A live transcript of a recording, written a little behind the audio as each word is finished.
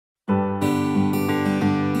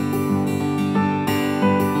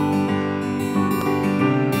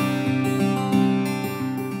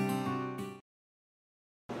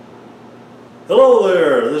Hello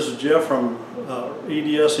there, this is Jeff from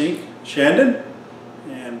E.D.S. Inc. Shandon,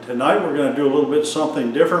 and tonight we're going to do a little bit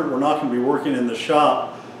something different. We're not going to be working in the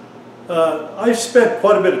shop. I spent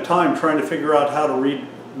quite a bit of time trying to figure out how to read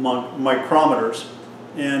micrometers,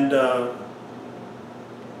 and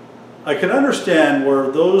I can understand where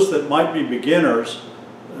those that might be beginners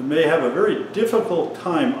may have a very difficult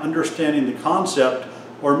time understanding the concept,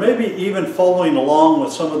 or maybe even following along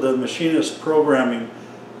with some of the machinist programming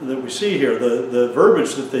that we see here, the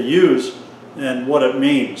verbiage that they use and what it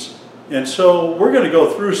means. And so we're going to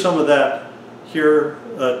go through some of that here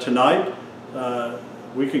tonight.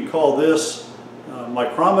 We can call this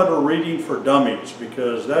micrometer reading for dummies,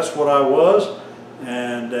 because that's what I was,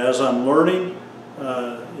 and as I'm learning,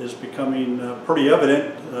 it's becoming pretty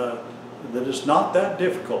evident that it's not that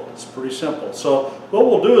difficult. It's pretty simple. So what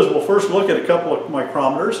we'll do is we'll first look at a couple of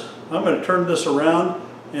micrometers. I'm going to turn this around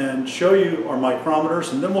and show you our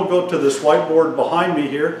micrometers, and then we'll go to this whiteboard behind me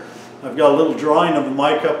here. I've got a little drawing of the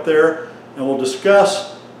mic up there, and we'll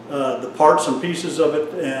discuss the parts and pieces of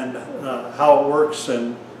it and how it works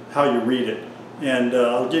and how you read it. And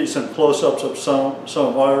I'll give you some close-ups of some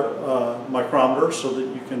of our micrometers so that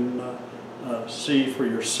you can see for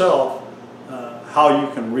yourself how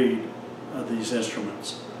you can read these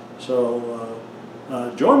instruments. So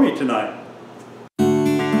join me tonight.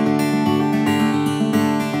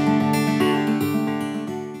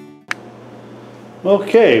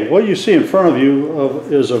 Okay, what you see in front of you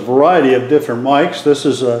is a variety of different mics. This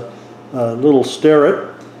is a little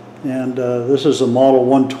Starrett, and this is a model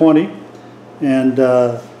 120. And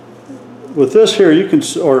with this here, you can,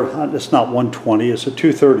 or it's not 120, it's a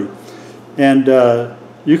 230. And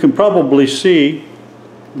you can probably see,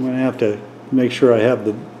 I'm going to have to make sure I have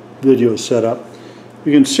the video set up.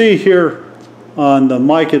 You can see here on the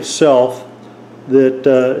mic itself that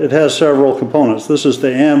it has several components. This is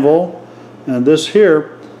the anvil. And this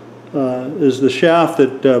here is the shaft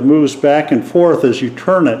that moves back and forth as you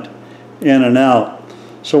turn it in and out.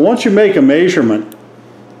 So once you make a measurement,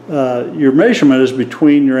 your measurement is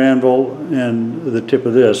between your anvil and the tip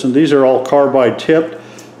of this. And these are all carbide tipped.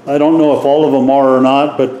 I don't know if all of them are or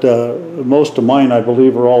not, but most of mine, I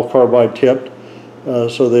believe, are all carbide tipped,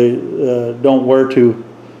 so they don't wear too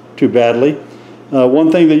badly.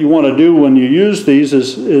 One thing that you want to do when you use these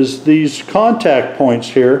is these contact points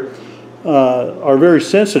here are very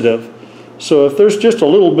sensitive. So if there's just a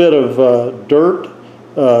little bit of dirt,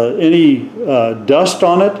 any dust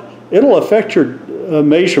on it, it'll affect your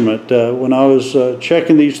measurement. When I was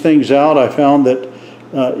checking these things out, I found that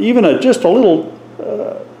even just a little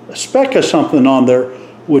speck of something on there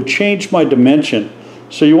would change my dimension.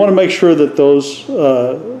 So you want to make sure that those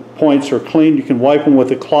points are clean. You can wipe them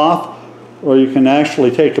with a cloth, or you can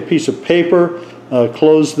actually take a piece of paper,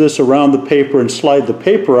 close this around the paper and slide the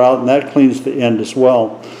paper out, and that cleans the end as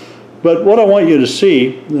well. But what I want you to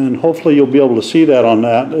see, and hopefully you'll be able to see that on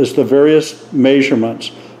that, is the various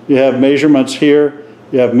measurements. You have measurements here,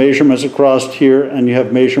 you have measurements across here, and you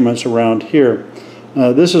have measurements around here.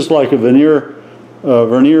 This is like a vernier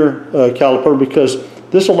caliper, because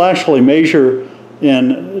this will actually measure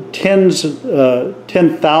in ten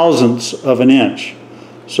thousandths of an inch.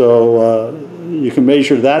 So you can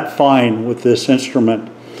measure that fine with this instrument.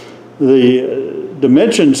 The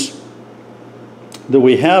dimensions that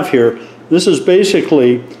we have here, this is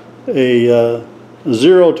basically a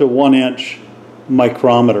 0 to 1 inch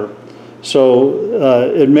micrometer.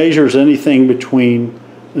 So it measures anything between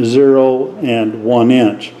 0 and 1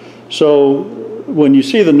 inch. So when you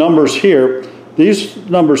see the numbers here, these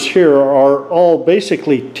numbers here are all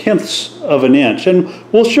basically tenths of an inch. And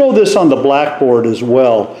we'll show this on the blackboard as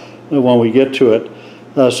well when we get to it.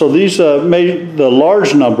 So these the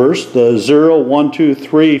large numbers, the 0, 1, 2,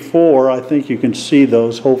 3, 4, I think you can see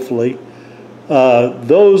those hopefully.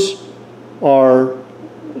 Those are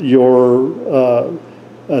your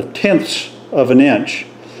tenths of an inch.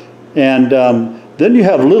 And then you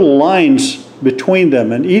have little lines between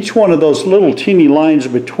them. And each one of those little teeny lines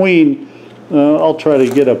between, I'll try to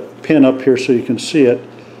get a pin up here so you can see it.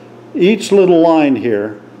 Each little line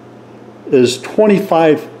here is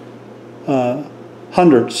 25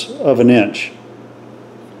 hundredths of an inch.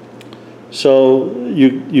 So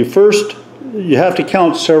you have to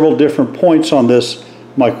count several different points on this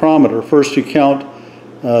micrometer. First you count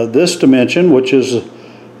this dimension, which is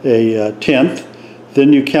a tenth.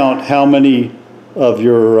 Then you count how many of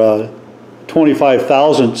your 25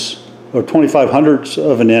 thousandths or 25 hundredths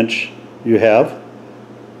of an inch you have.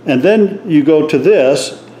 And then you go to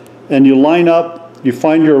this and you line up, you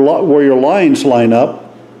find where your lines line up.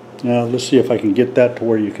 Now let's see if I can get that to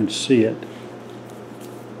where you can see it.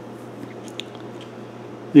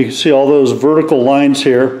 You can see all those vertical lines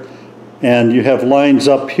here, and you have lines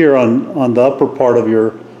up here on the upper part of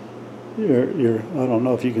your I don't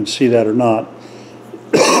know if you can see that or not.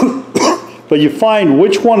 But you find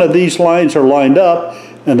which one of these lines are lined up,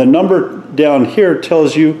 and the number down here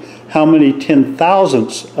tells you how many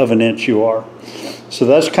 10,000ths of an inch you are. So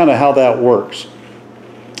that's kind of how that works.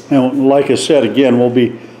 And like I said, again, we'll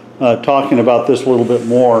be talking about this a little bit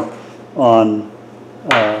more on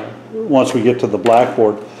once we get to the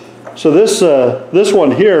blackboard. So this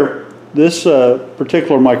one here, this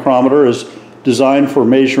particular micrometer is designed for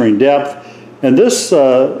measuring depth, and this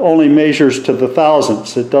only measures to the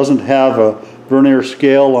thousandths. It doesn't have a vernier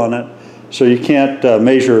scale on it, so you can't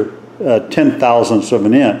measure 10,000ths of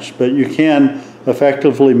an inch, but you can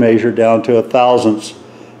effectively measure down to 1,000th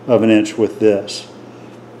of an inch with this.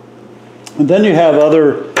 And then you have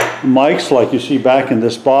other mics like you see back in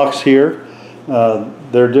this box here.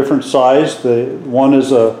 They're different size. One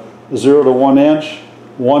is a 0 to 1 inch,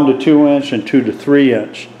 1 to 2 inch, and 2 to 3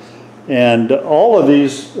 inch. And all of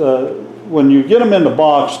these, when you get them in the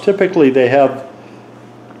box, typically they have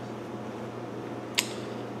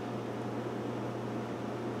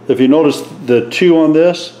if you notice the 2 on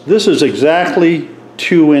this is exactly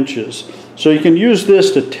 2 inches. So you can use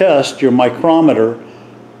this to test your micrometer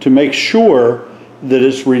to make sure that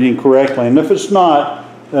it's reading correctly. And if it's not,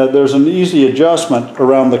 there's an easy adjustment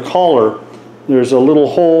around the collar. There's a little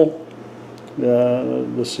hole,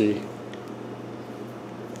 let's see.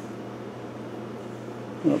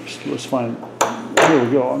 Oops, let's find, here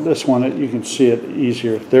we go. On this one, you can see it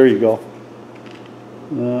easier. There you go.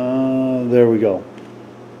 There we go.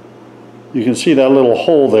 You can see that little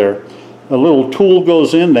hole there. A little tool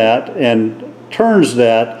goes in that and turns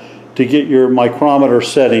that to get your micrometer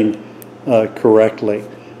setting correctly.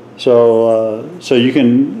 So you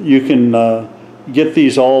can get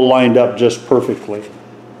these all lined up just perfectly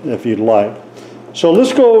if you'd like. So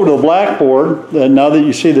let's go over to the blackboard. Now that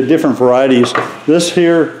you see the different varieties, this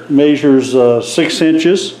here measures 6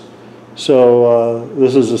 inches. So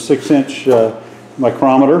this is a 6-inch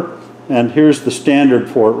micrometer, and here's the standard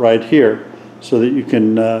for it right here, so that you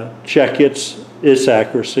can check its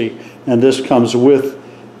accuracy. And this comes with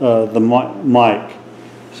the mic.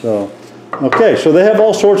 So okay, so they have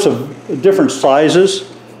all sorts of different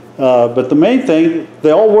sizes. But the main thing,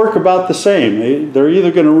 they all work about the same. They're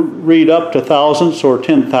either going to read up to thousandths or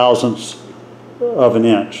 10,000ths of an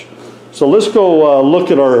inch. So let's go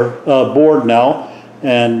look at our board now,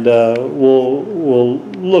 and we'll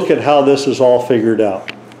look at how this is all figured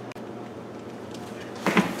out.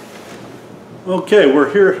 Okay,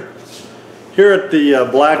 we're here at the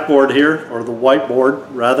blackboard here, or the whiteboard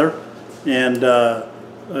rather, and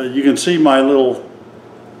you can see my little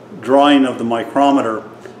drawing of the micrometer.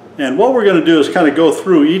 And what we're going to do is kind of go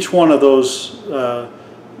through each one of those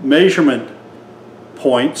measurement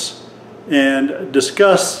points and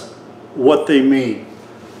discuss what they mean.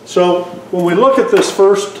 So when we look at this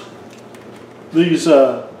first, these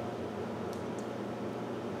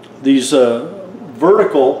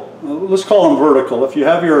vertical, let's call them vertical. If you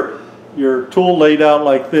have your tool laid out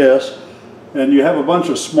like this, and you have a bunch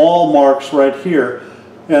of small marks right here,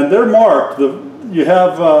 and they're marked, you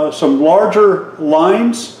have some larger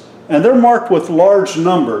lines, and they're marked with large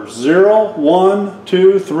numbers, 0, 1,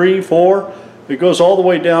 2, 3, 4. It goes all the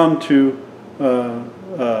way down to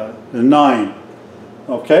 9.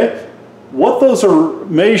 Okay? What those are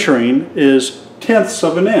measuring is tenths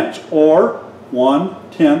of an inch, or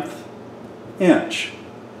 1/10 inch.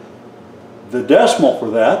 The decimal for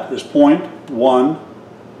that is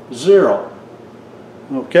 0.10.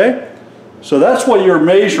 Okay? So that's what you're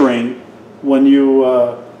measuring when you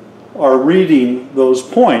are reading those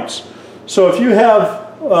points. So if you have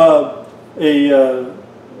a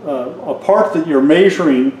part that you're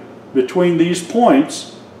measuring between these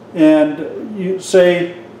points, and you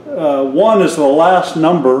say 1 is the last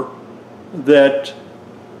number that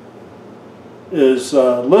is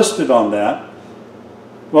listed on that,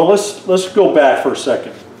 well, let's go back for a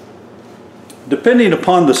second. Depending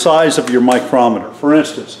upon the size of your micrometer, for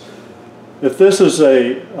instance, if this is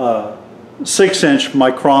a 6-inch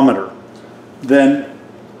micrometer, then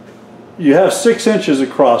you have 6 inches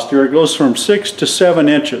across here. It goes from 6 to 7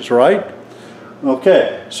 inches, right?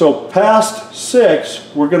 Okay, so past 6,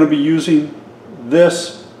 we're going to be using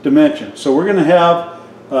this dimension. So we're going to have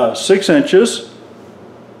 6 inches.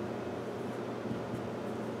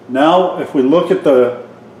 Now, if we look at the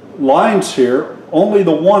lines here, only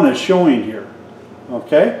the 1 is showing here.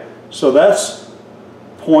 Okay, so that's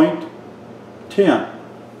 0.10.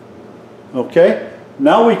 Okay,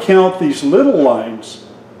 now we count these little lines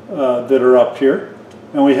that are up here,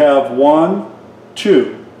 and we have 1,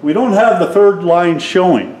 2. we don't have the third line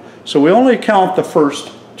showing. So we only count the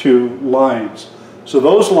first two lines. So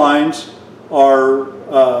those lines are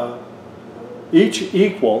each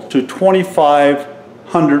equal to 25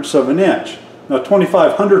 hundredths of an inch. Now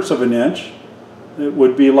 25 hundredths of an inch, it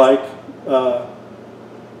would be like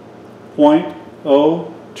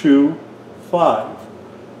 0.025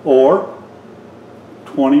 or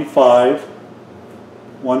 25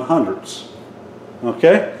 100ths.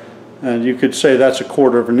 Okay? And you could say that's a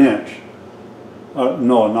quarter of an inch.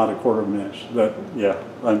 No, not a quarter of an inch. Yeah,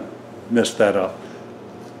 I messed that up.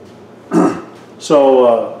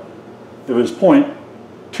 So if it was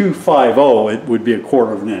 0.250, it would be a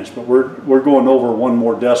quarter of an inch. But we're going over one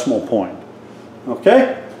more decimal point.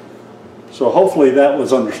 Okay? So hopefully that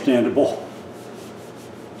was understandable.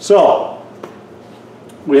 So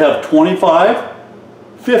we have 25,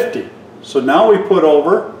 50. So now we put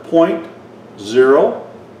over 0.050.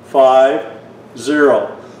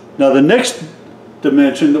 Now the next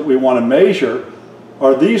dimension that we want to measure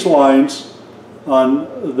are these lines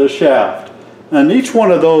on the shaft. And each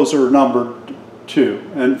one of those are numbered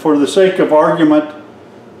 2. And for the sake of argument,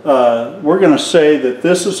 we're going to say that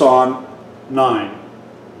this is on 9.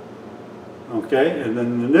 Okay, and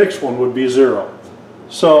then the next one would be 0.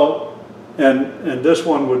 So, and this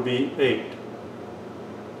one would be 8.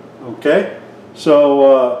 Okay,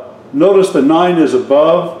 so notice the 9 is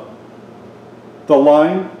above the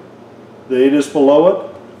line, the 8 is below it.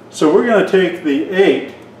 So we're going to take the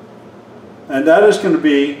 8, and that is going to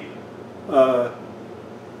be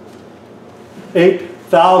 8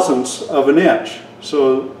 thousandths of an inch.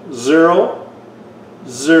 So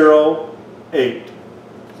 0.008.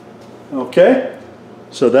 Okay,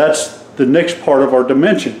 so that's the next part of our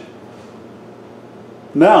dimension.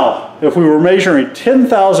 Now, if we were measuring 10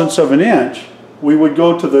 thousandths of an inch, we would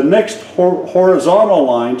go to the next horizontal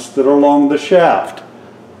lines that are along the shaft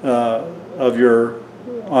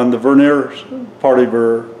on the vernier part of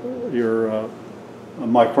your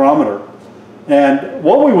micrometer. And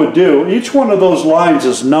what we would do, each one of those lines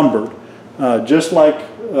is numbered, just like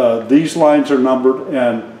these lines are numbered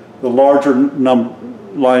and the larger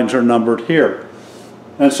lines are numbered here.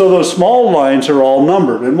 And so those small lines are all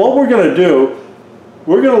numbered. And what we're going to do,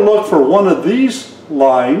 we're going to look for one of these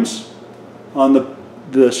lines on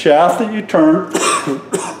the shaft that you turn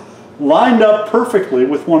lined up perfectly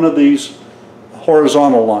with one of these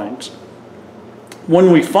horizontal lines.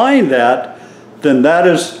 When we find that, then that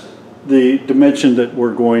is the dimension that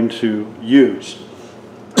we're going to use.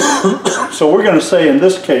 So we're going to say in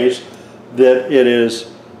this case that it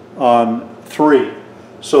is on 3.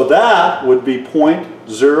 So that would be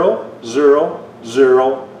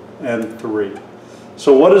 0.000 and 3.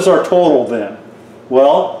 So what is our total then?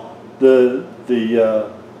 Well, the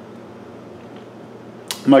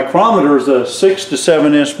micrometer is a 6 to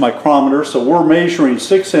 7 inch micrometer, so we're measuring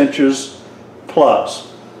 6 inches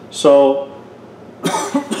plus. So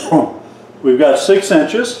we've got 6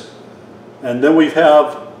 inches, and then we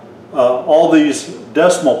have all these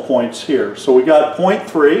decimal points here. So we got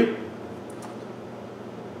 0.3,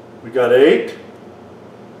 we got 8,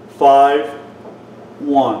 5,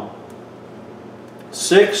 1.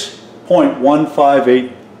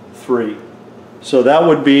 6.1583. So that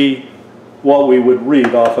would be what we would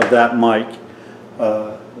read off of that mic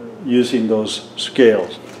using those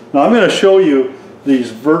scales. Now I'm going to show you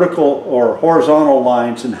these vertical or horizontal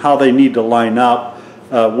lines and how they need to line up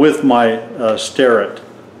with my sterret.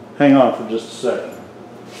 Hang on for just a second.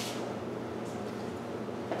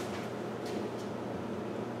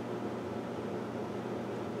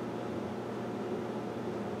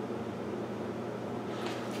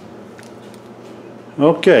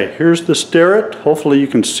 Okay, here's the sterret. Hopefully you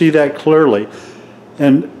can see that clearly.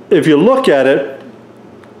 And if you look at it,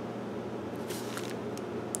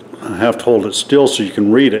 I have to hold it still so you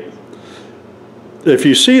can read it. If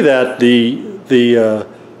you see that,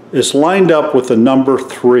 it's lined up with the number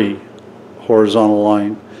 3 horizontal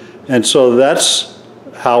line. And so that's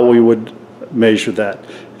how we would measure that.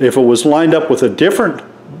 If it was lined up with a different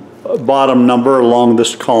bottom number along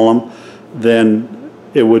this column, then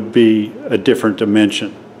it would be a different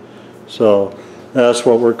dimension. So that's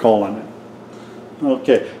what we're calling it.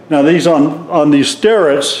 Okay, now these on these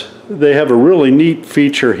sterrets, they have a really neat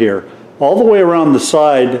feature here. All the way around the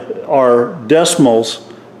side are decimals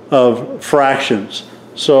of fractions.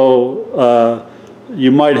 So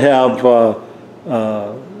you might have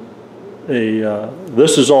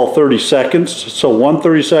this is all 30 seconds. So 1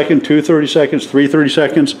 30-second, 2 30-seconds, 3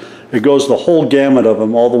 30-seconds. It goes the whole gamut of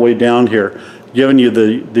them all the way down here, giving you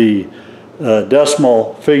the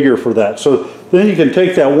decimal figure for that. So then you can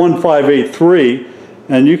take that 1583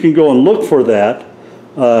 and you can go and look for that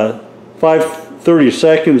 5/30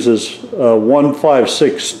 seconds is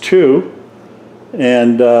 1562,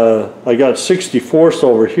 and I got 64ths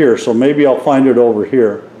over here, so maybe I'll find it over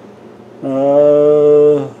here.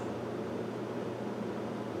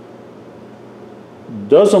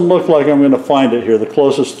 Doesn't look like I'm going to find it here. The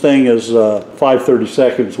closest thing is 5/30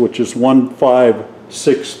 seconds, which is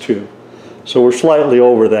 1562. So we're slightly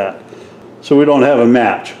over that. So we don't have a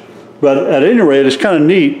match. But at any rate, it's kind of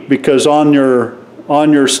neat because on your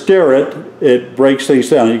sterret, it breaks things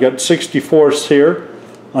down. You got 64ths here.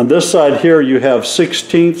 On this side here, you have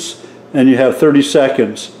 16ths and you have 30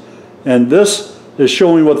 seconds. And this is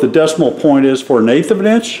showing what the decimal point is for 1/8 of an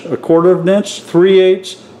inch, 1/4 of an inch,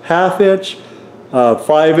 3/8, 1/2 inch,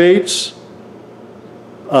 5/8,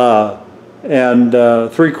 and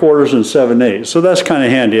 3/4 and 7/8. So that's kind of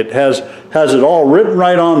handy. It has it all written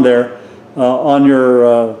right on there on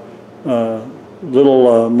your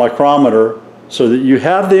little micrometer, so that you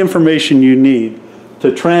have the information you need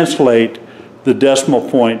to translate the decimal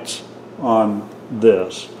points on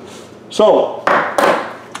this. So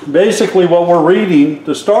basically what we're reading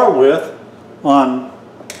to start with on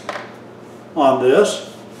this,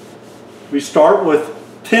 we start with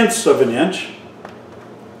 1/10 of an inch,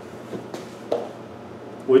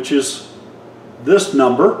 which is this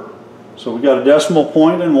number. So we got a decimal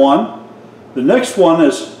point and 1. The next one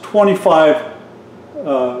is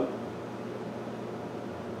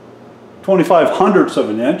 25/100ths of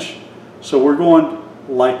an inch. So we're going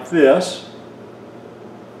like this.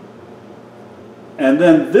 And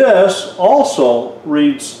then this also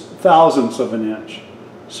reads thousandths of an inch.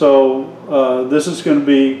 So this is going to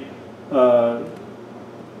be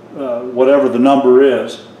whatever the number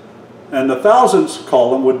is. And the thousandths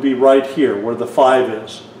column would be right here where the 5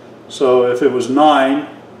 is. So if it was 9,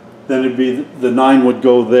 then it'd be the 9 would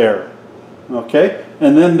go there. Okay?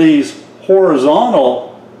 And then these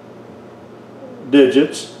horizontal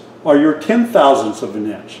digits are your 10,000ths of an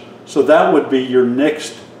inch. So that would be your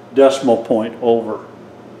next decimal point over.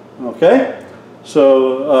 Okay?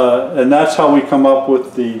 So, and that's how we come up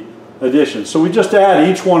with the addition. So we just add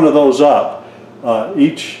each one of those up,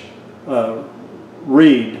 each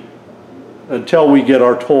read, until we get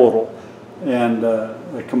our total, and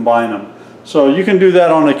combine them. So you can do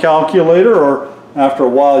that on a calculator, or after a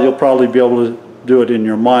while you'll probably be able to do it in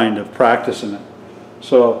your mind of practicing it.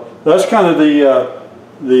 So that's kind of the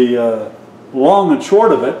long and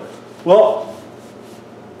short of it. Well,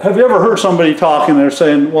 have you ever heard somebody talking, they're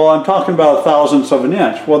saying, well, I'm talking about thousandths of an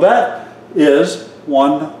inch. Well, that is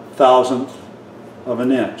 1/1000th of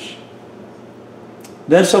an inch.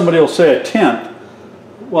 Then somebody will say a tenth.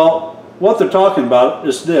 Well, what they're talking about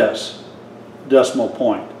is this decimal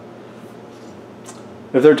point.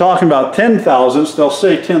 If they're talking about 10,000ths, they'll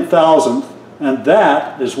say 10,000th, and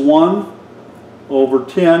that is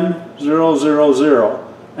 1/10,000,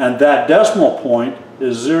 and that decimal point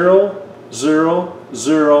is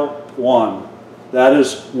 0.001. That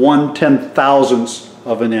is 1/10,000ths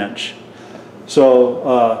of an inch. So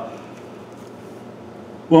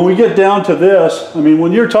when we get down to this, I mean,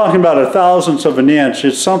 when you're talking about 1/1000th of an inch,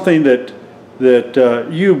 it's something that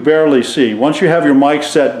you barely see. Once you have your mic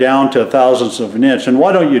set down to 1/1000th of an inch, and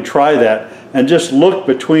why don't you try that and just look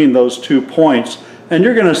between those 2 points, and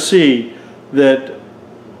you're going to see that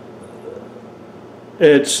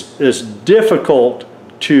it's difficult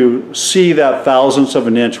to see that thousandths of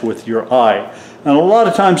an inch with your eye. And a lot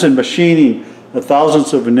of times in machining, the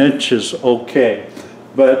thousandths of an inch is okay.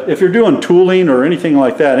 But if you're doing tooling or anything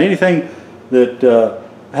like that, anything that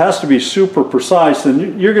has to be super precise,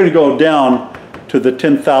 then you're going to go down to the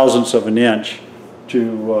 10,000ths of an inch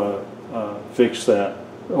to fix that,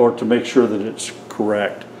 or to make sure that it's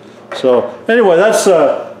correct. So anyway, that's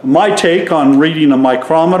my take on reading a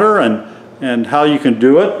micrometer and how you can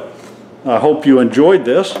do it. I hope you enjoyed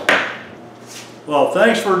this. Well,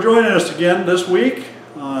 thanks for joining us again this week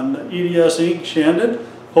on E.D.S. Inc. Shandon.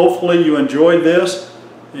 Hopefully you enjoyed this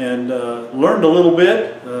and learned a little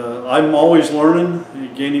bit. I'm always learning,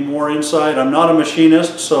 gaining more insight. I'm not a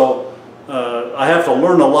machinist, so I have to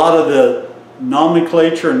learn a lot of the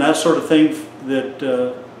nomenclature and that sort of thing that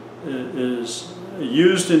is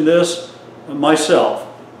used in this myself.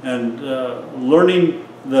 And learning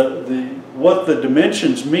what the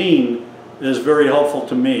dimensions mean is very helpful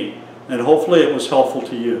to me, and hopefully it was helpful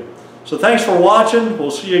to you. So thanks for watching. We'll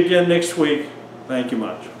see you again next week. Thank you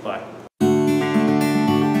much. Bye.